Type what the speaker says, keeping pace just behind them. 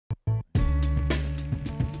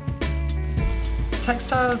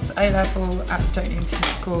Textiles A-Level at Stoke Newington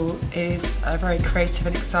School is a very creative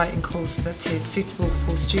and exciting course that is suitable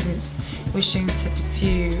for students wishing to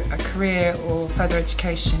pursue a career or further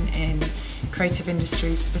education in creative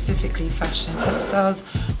industries, specifically fashion and textiles,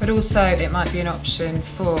 but also it might be an option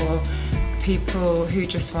for people who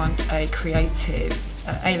just want a creative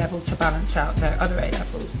A-Level to balance out their other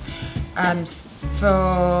A-Levels.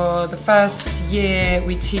 For the first year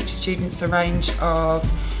we teach students a range of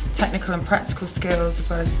technical and practical skills, as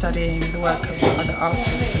well as studying the work of other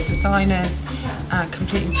artists and designers,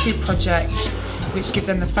 completing 2 projects which give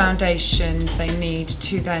them the foundations they need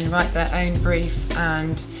to then write their own brief,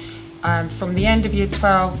 and from the end of year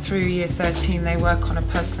 12 through year 13 they work on a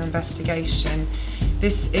personal investigation.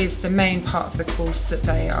 This is the main part of the course that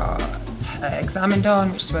they are examined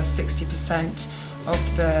on, which is worth 60%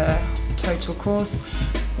 of the total course.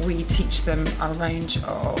 We teach them a range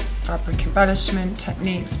of fabric embellishment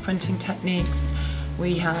techniques, printing techniques.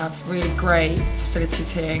 We have really great facilities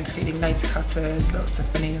here, including laser cutters, lots of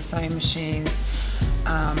vanilla sewing machines,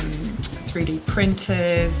 3D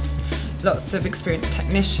printers, lots of experienced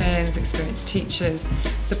technicians, experienced teachers,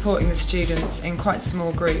 supporting the students in quite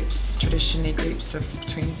small groups, traditionally groups of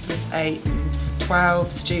between 8 and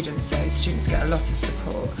 12 students, so students get a lot of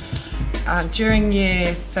support. During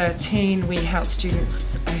year 13 we help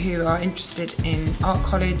students who are interested in art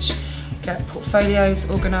college get portfolios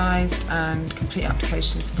organised and complete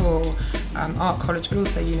applications for art college, but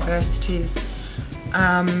also universities.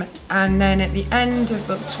 And then at the end of,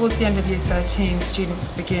 towards the end of year 13,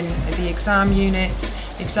 students begin the exam unit.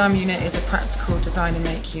 The exam unit is a practical design and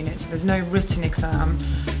make unit, so there's no written exam.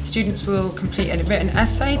 Students will complete a written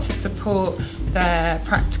essay to support their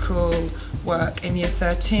practical work in year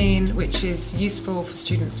 13, which is useful for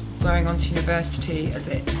students going on to university, as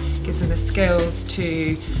it gives them the skills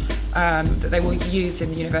to that they will use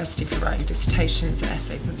in university for writing dissertations and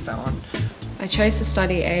essays and so on. I chose to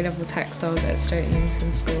study A-Level Textiles at Stoke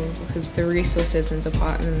Newington School because the resources and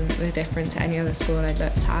department were different to any other school I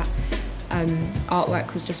looked at.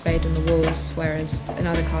 Artwork was displayed on the walls, whereas in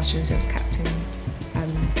other classrooms it was kept in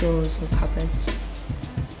drawers or cupboards.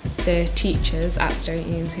 The teachers at Stoke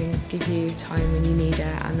Newington give you time when you need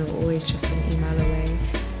it, and are always just an email away.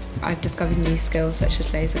 I've discovered new skills such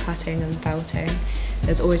as laser cutting and felting.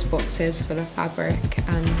 There's always boxes full of fabric,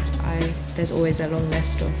 and there's always a long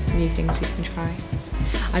list of new things you can try.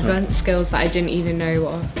 I've learned skills that I didn't even know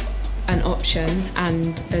were an option,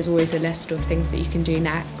 and there's always a list of things that you can do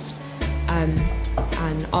next. And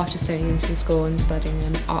after Stoke Newington School I'm studying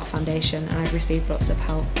an art foundation, and I've received lots of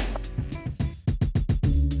help